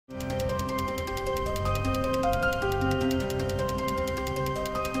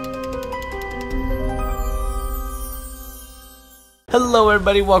Hello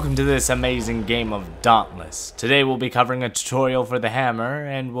everybody, welcome to this amazing game of Dauntless. Today we'll be covering a tutorial for the hammer,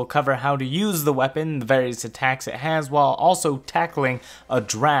 and we'll cover how to use the weapon, the various attacks it has, while also tackling a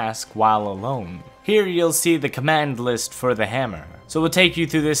Drask while alone. Here you'll see the command list for the hammer. So we'll take you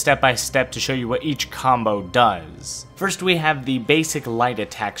through this step by step to show you what each combo does. First we have the basic light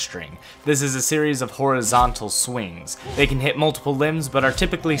attack string. This is a series of horizontal swings. They can hit multiple limbs but are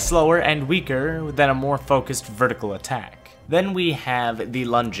typically slower and weaker than a more focused vertical attack. Then we have the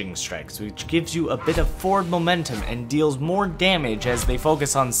lunging strikes, which gives you a bit of forward momentum and deals more damage as they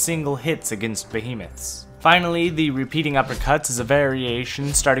focus on single hits against behemoths. Finally, the repeating uppercuts is a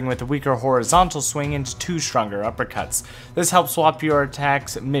variation starting with a weaker horizontal swing into two stronger uppercuts. This helps swap your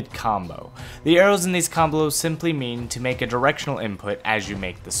attacks mid-combo. The arrows in these combos simply mean to make a directional input as you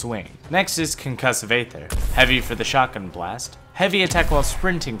make the swing. Next is concussive aether, heavy for the shotgun blast, heavy attack while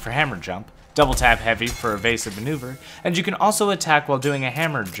sprinting for hammer jump, double tap heavy for evasive maneuver, and you can also attack while doing a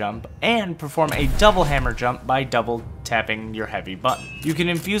hammer jump and perform a double hammer jump by double tapping your heavy button. You can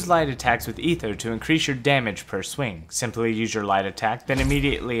infuse light attacks with ether to increase your damage per swing. Simply use your light attack, then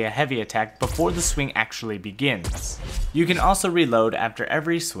immediately a heavy attack before the swing actually begins. You can also reload after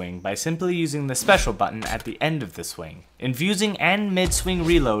every swing by simply using the special button at the end of the swing. Infusing and mid-swing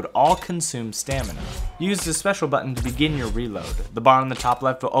reload all consume stamina. Use the special button to begin your reload. The bar on the top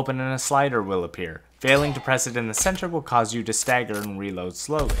left will open and a slider will appear. Failing to press it in the center will cause you to stagger and reload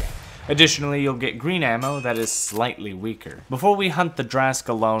slowly. Additionally, you'll get green ammo that is slightly weaker. Before we hunt the Drask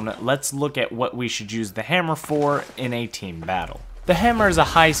alone, let's look at what we should use the hammer for in a team battle. The hammer is a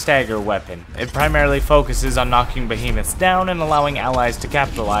high stagger weapon. It primarily focuses on knocking behemoths down and allowing allies to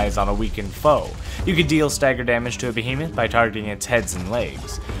capitalize on a weakened foe. You could deal stagger damage to a behemoth by targeting its heads and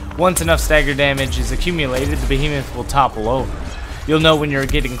legs. Once enough stagger damage is accumulated, the behemoth will topple over. You'll know when you're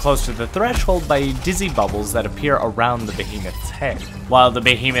getting close to the threshold by dizzy bubbles that appear around the behemoth's head. While the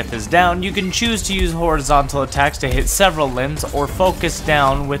behemoth is down, you can choose to use horizontal attacks to hit several limbs or focus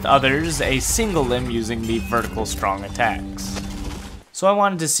down with others a single limb using the vertical strong attacks. So I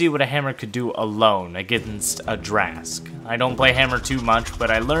wanted to see what a hammer could do alone against a Drask. I don't play hammer too much,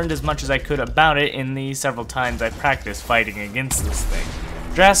 but I learned as much as I could about it in the several times I practiced fighting against this thing.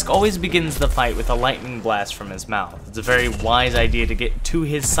 Drask always begins the fight with a lightning blast from his mouth. It's a very wise idea to get to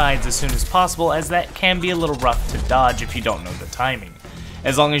his sides as soon as possible, as that can be a little rough to dodge if you don't know the timing.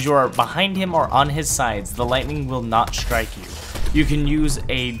 As long as you are behind him or on his sides, the lightning will not strike you. You can use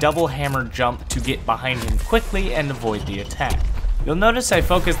a double hammer jump to get behind him quickly and avoid the attack. You'll notice I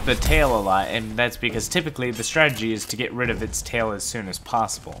focus the tail a lot, and that's because typically the strategy is to get rid of its tail as soon as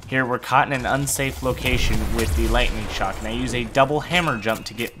possible. Here we're caught in an unsafe location with the lightning shock, and I use a double hammer jump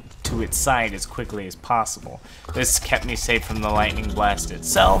to get to its side as quickly as possible. This kept me safe from the lightning blast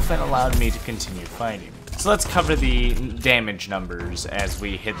itself and allowed me to continue fighting. So let's cover the damage numbers as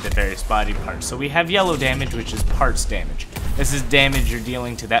we hit the various body parts. So we have yellow damage, which is parts damage. This is damage you're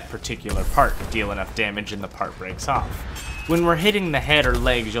dealing to that particular part. Deal enough damage and the part breaks off. When we're hitting the head or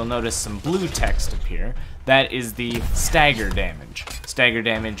legs, you'll notice some blue text appear. That is the stagger damage. Stagger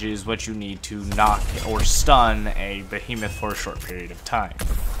damage is what you need to knock or stun a behemoth for a short period of time.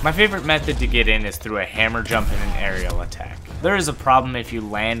 My favorite method to get in is through a hammer jump and an aerial attack. There is a problem if you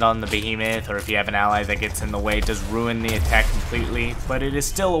land on the behemoth or if you have an ally that gets in the way. It does ruin the attack completely, but it is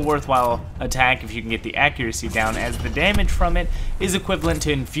still a worthwhile attack if you can get the accuracy down, as the damage from it is equivalent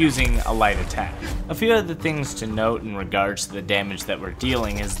to infusing a light attack. A few other things to note in regards to the damage that we're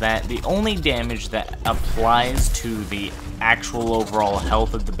dealing is that the only damage that applies to the actual overall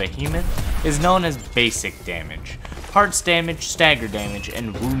health of the behemoth is known as basic damage. Parts damage, stagger damage,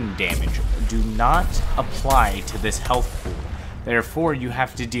 and wound damage do not apply to this health pool. Therefore, you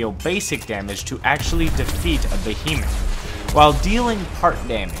have to deal basic damage to actually defeat a behemoth. While dealing part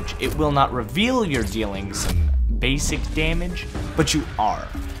damage, it will not reveal you're dealing some basic damage, but you are.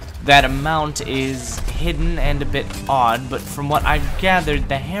 That amount is hidden and a bit odd, but from what I've gathered,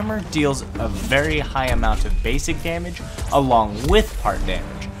 the hammer deals a very high amount of basic damage along with part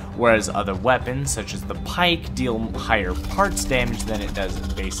damage, whereas other weapons, such as the pike, deal higher parts damage than it does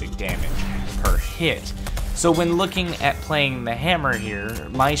basic damage per hit. So when looking at playing the hammer here,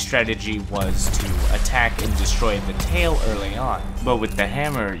 my strategy was to attack and destroy the tail early on. But with the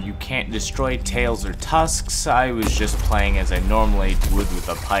hammer, you can't destroy tails or tusks. I was just playing as I normally would with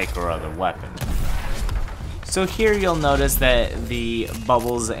a pike or other weapon. So here you'll notice that the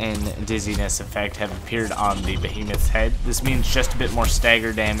bubbles and dizziness effect have appeared on the behemoth's head. This means just a bit more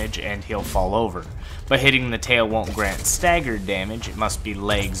stagger damage and he'll fall over. But hitting the tail won't grant staggered damage, it must be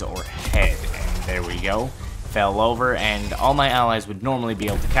legs or head. And there we go. Fell over, and all my allies would normally be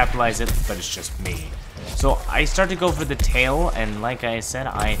able to capitalize it, but it's just me. So I start to go for the tail, and like I said,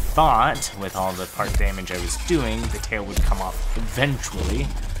 I thought with all the part damage I was doing, the tail would come off eventually.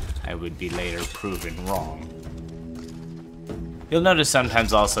 I would be later proven wrong. You'll notice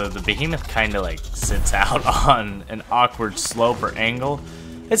sometimes also the behemoth kind of like sits out on an awkward slope or angle.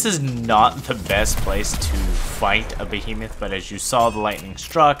 This is not the best place to fight a behemoth, but as you saw, the lightning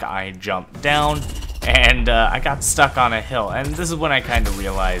struck, I jumped down, and I got stuck on a hill, and this is when I kind of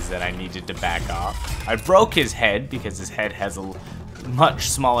realized that I needed to back off. I broke his head because his head has a much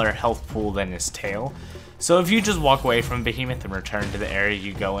smaller health pool than his tail. So if you just walk away from behemoth and return to the area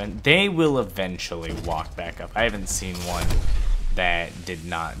you go in, they will eventually walk back up. I haven't seen one that did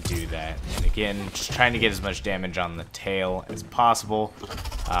not do that. And again, just trying to get as much damage on the tail as possible,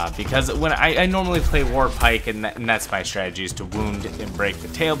 because when I normally play War Pike, and that's my strategy, is to wound and break the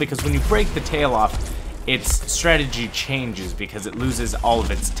tail, because when you break the tail off, its strategy changes because it loses all of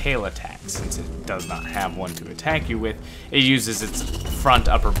its tail attacks. Since it does not have one to attack you with, it uses its front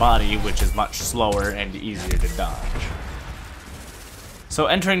upper body, which is much slower and easier to dodge. So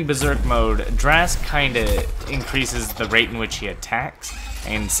entering Berserk mode, Drask kind of increases the rate in which he attacks,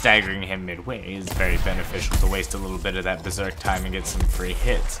 and staggering him midway is very beneficial to waste a little bit of that Berserk time and get some free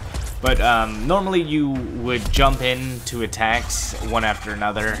hits. But normally you would jump into attacks one after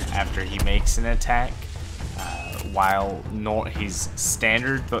another after he makes an attack, while he's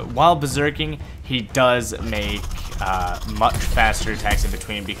standard, but while berserking, he does make much faster attacks in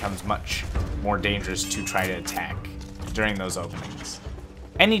between. It becomes much more dangerous to try to attack during those openings.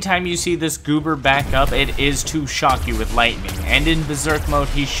 Anytime you see this goober back up, it is to shock you with lightning, and in berserk mode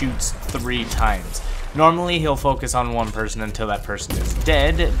he shoots 3 times. Normally he'll focus on one person until that person is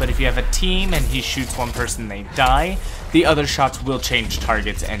dead, but if you have a team and he shoots one person and they die, the other shots will change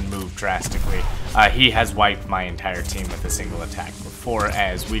targets and move drastically. He has wiped my entire team with a single attack before,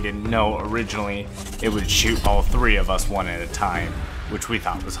 as we didn't know originally it would shoot all 3 of us one at a time, which we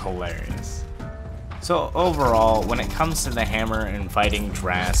thought was hilarious. So overall, when it comes to the hammer and fighting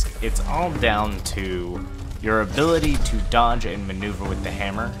Drask, it's all down to your ability to dodge and maneuver with the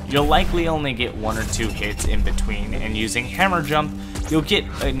hammer. You'll likely only get 1 or 2 hits in between, and using hammer jump, you'll get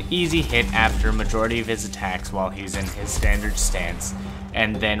an easy hit after a majority of his attacks while he's in his standard stance.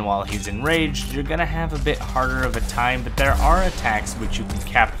 And then while he's enraged, you're gonna have a bit harder of a time, but there are attacks which you can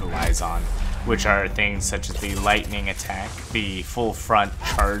capitalize on, which are things such as the lightning attack, the full front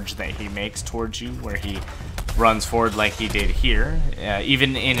charge that he makes towards you, where he runs forward like he did here.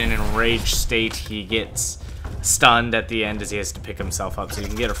 Even in an enraged state, he gets stunned at the end as he has to pick himself up, so you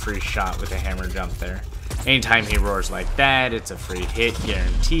can get a free shot with a hammer jump there. Anytime he roars like that, it's a free hit,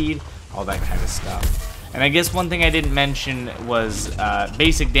 guaranteed, all that kind of stuff. And I guess one thing I didn't mention was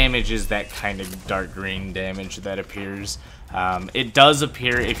basic damage is that kind of dark green damage that appears. It does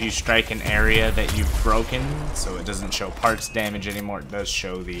appear if you strike an area that you've broken, so it doesn't show parts damage anymore. It does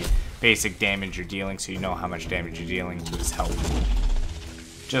show the basic damage you're dealing, so you know how much damage you're dealing, which is helpful.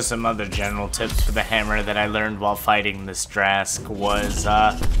 Just some other general tips for the hammer that I learned while fighting this Drask was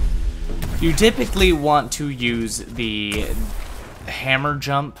you typically want to use the hammer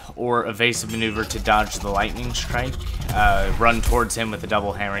jump or evasive maneuver to dodge the lightning strike. Run towards him with a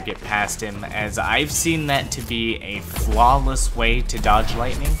double hammer, get past him, as I've seen that to be a flawless way to dodge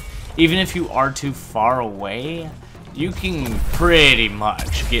lightning. Even if you are too far away, you can pretty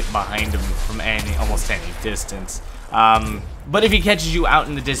much get behind him from almost any distance. But if he catches you out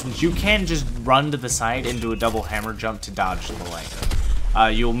in the distance, you can just run to the side and do a double hammer jump to dodge the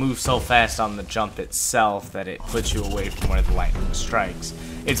lightning. You'll move so fast on the jump itself that it puts you away from where the lightning strikes.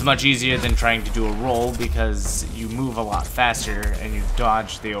 It's much easier than trying to do a roll because you move a lot faster and you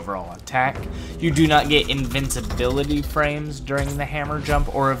dodge the overall attack. You do not get invincibility frames during the hammer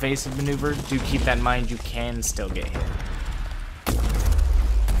jump or evasive maneuver. Do keep that in mind, you can still get hit.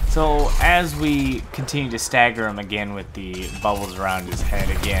 So as we continue to stagger him again with the bubbles around his head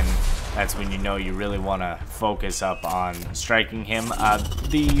again, that's when you know you really want to focus up on striking him.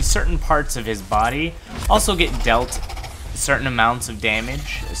 The certain parts of his body also get dealt certain amounts of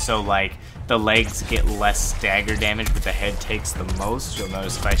damage. So like the legs get less stagger damage, but the head takes the most. You'll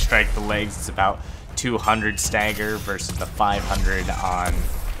notice if I strike the legs, it's about 200 stagger versus the 500 on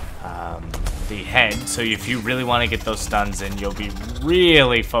the head. So if you really want to get those stuns in, you'll be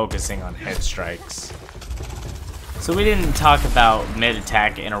really focusing on head strikes. So we didn't talk about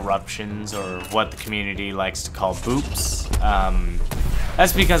mid-attack interruptions, or what the community likes to call boops.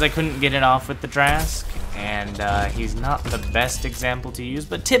 That's because I couldn't get it off with the Drask, and he's not the best example to use,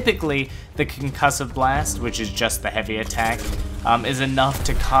 but typically the concussive blast, which is just the heavy attack, is enough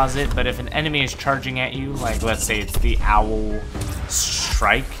to cause it. But if an enemy is charging at you, like let's say it's the owl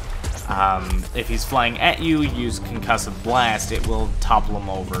strike, If he's flying at you, use Concussive Blast. It will topple him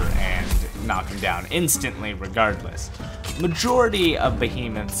over and knock him down instantly regardless. Majority of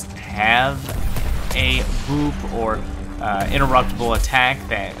behemoths have a boop or interruptible attack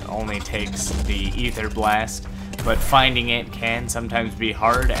that only takes the Ether Blast, but finding it can sometimes be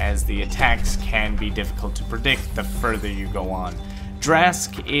hard as the attacks can be difficult to predict the further you go on.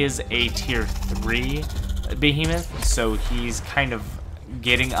 Drask is a tier 3 behemoth, so he's kind of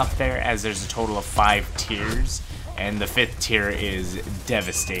getting up there as there's a total of 5 tiers, and the 5th tier is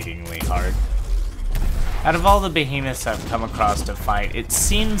devastatingly hard. Out of all the behemoths I've come across to fight, it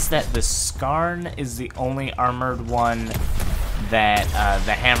seems that the Skarn is the only armored one that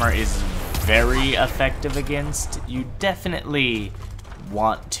the hammer is very effective against. You definitely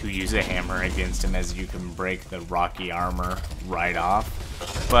want to use a hammer against him as you can break the rocky armor right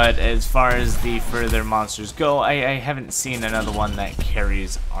off. But as far as the further monsters go, I haven't seen another one that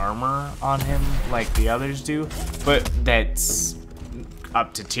carries armor on him like the others do, but that's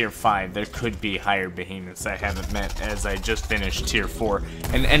up to tier 5. There could be higher behemoths I haven't met as I just finished tier 4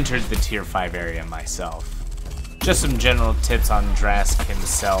 and entered the tier 5 area myself. Just some general tips on Drask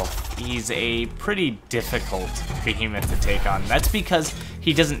himself. He's a pretty difficult behemoth to take on. That's because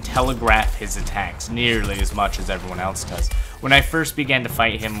he doesn't telegraph his attacks nearly as much as everyone else does. When I first began to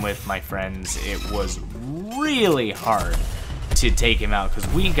fight him with my friends, it was really hard to take him out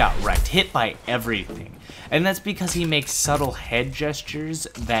because we got wrecked, hit by everything. And that's because he makes subtle head gestures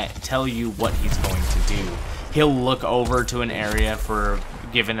that tell you what he's going to do. He'll look over to an area for a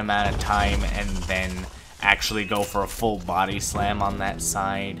given amount of time and then actually go for a full body slam on that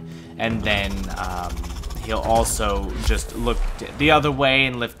side, and then he'll also just look the other way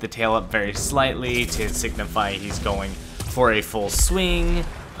and lift the tail up very slightly to signify he's going for a full swing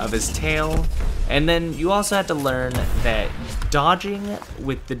of his tail. And then you also have to learn that dodging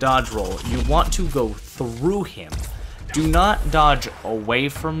with the dodge roll, you want to go through him. Do not dodge away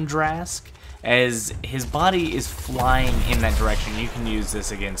from Drask, as his body is flying in that direction. You can use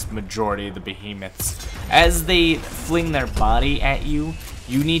this against majority of the behemoths. As they fling their body at you,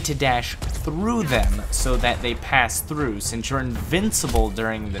 you need to dash through them so that they pass through. Since you're invincible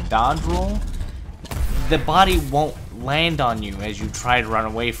during the dodge roll, the body won't land on you as you try to run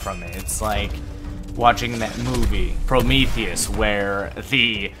away from it. It's like watching that movie, Prometheus, where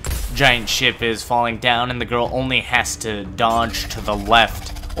the giant ship is falling down and the girl only has to dodge to the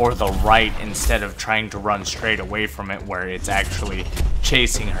left or the right instead of trying to run straight away from it, where it's actually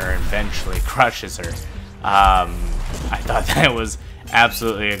chasing her and eventually crushes her. I thought that was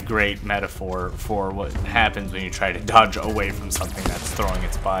absolutely a great metaphor for what happens when you try to dodge away from something that's throwing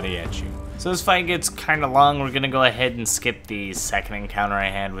its body at you. So this fight gets kind of long. We're going to go ahead and skip the second encounter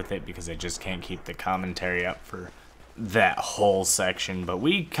I had with it because I just can't keep the commentary up for that whole section, but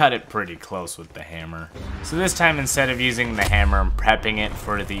we cut it pretty close with the hammer. So this time, instead of using the hammer and prepping it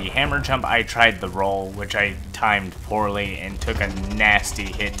for the hammer jump, I tried the roll, which I timed poorly and took a nasty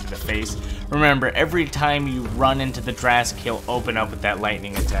hit to the face. Remember, every time you run into the Drask, he'll open up with that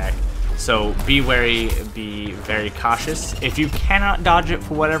lightning attack. So be wary, be very cautious. If you cannot dodge it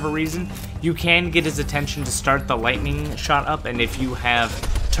for whatever reason, you can get his attention to start the lightning shot up, and if you have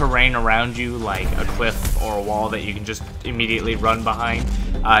terrain around you, like a cliff or a wall that you can just immediately run behind,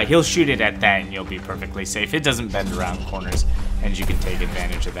 he'll shoot it at that and you'll be perfectly safe. It doesn't bend around corners, and you can take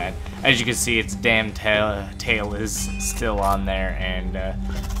advantage of that. As you can see, its damn tail is still on there and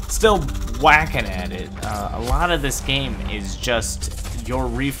still whacking at it. A lot of this game is just your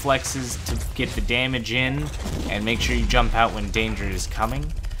reflexes to get the damage in and make sure you jump out when danger is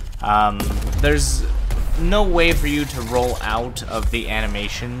coming. There's no way for you to roll out of the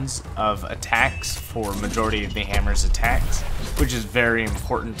animations of attacks for majority of the hammer's attacks, which is very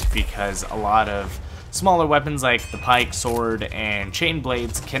important because a lot of smaller weapons like the pike, sword, and chain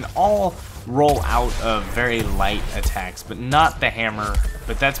blades can all roll out of very light attacks, but not the hammer.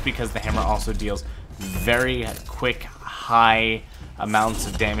 But that's because the hammer also deals very quick, high amounts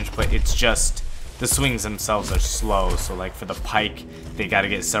of damage, but it's just the swings themselves are slow. So like for the pike, they got to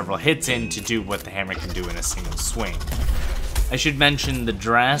get several hits in to do what the hammer can do in a single swing. I should mention the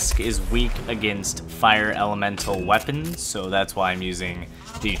Drask is weak against fire elemental weapons, so that's why I'm using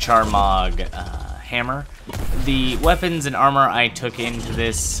the Charmog hammer. The weapons and armor I took into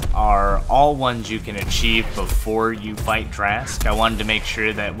this are all ones you can achieve before you fight Drask. I wanted to make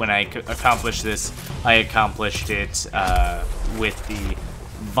sure that when I accomplished this, I accomplished it with the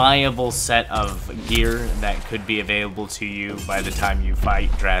viable set of gear that could be available to you by the time you fight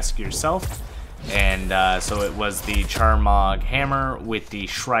Drask yourself. And so it was the Charmog hammer with the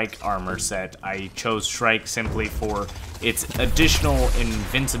Shrike armor set. I chose Shrike simply for its additional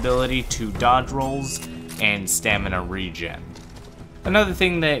invincibility to dodge rolls and stamina regen. Another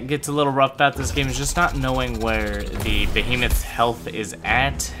thing that gets a little rough about this game is just not knowing where the behemoth's health is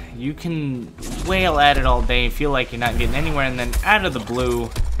at. You can wail at it all day, feel like you're not getting anywhere, and then out of the blue,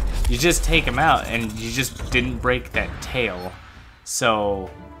 you just take him out and you just didn't break that tail.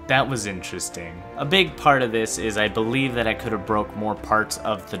 So that was interesting. A big part of this is I believe that I could have broke more parts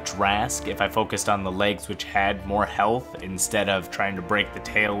of the Drask if I focused on the legs, which had more health, instead of trying to break the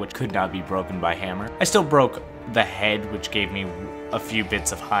tail, which could not be broken by hammer. I still broke the head, which gave me a few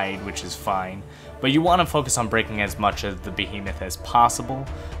bits of hide, which is fine. But you want to focus on breaking as much of the behemoth as possible.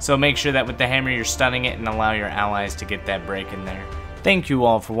 So make sure that with the hammer you're stunning it and allow your allies to get that break in there. Thank you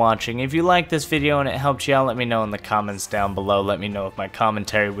all for watching. If you liked this video and it helped you out, let me know in the comments down below. Let me know if my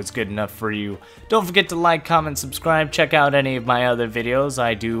commentary was good enough for you. Don't forget to like, comment, subscribe. Check out any of my other videos.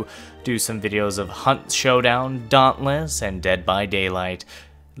 I do some videos of Hunt Showdown, Dauntless, and Dead by Daylight.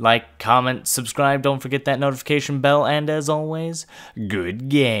 Like, comment, subscribe, don't forget that notification bell, and as always, good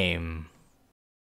game.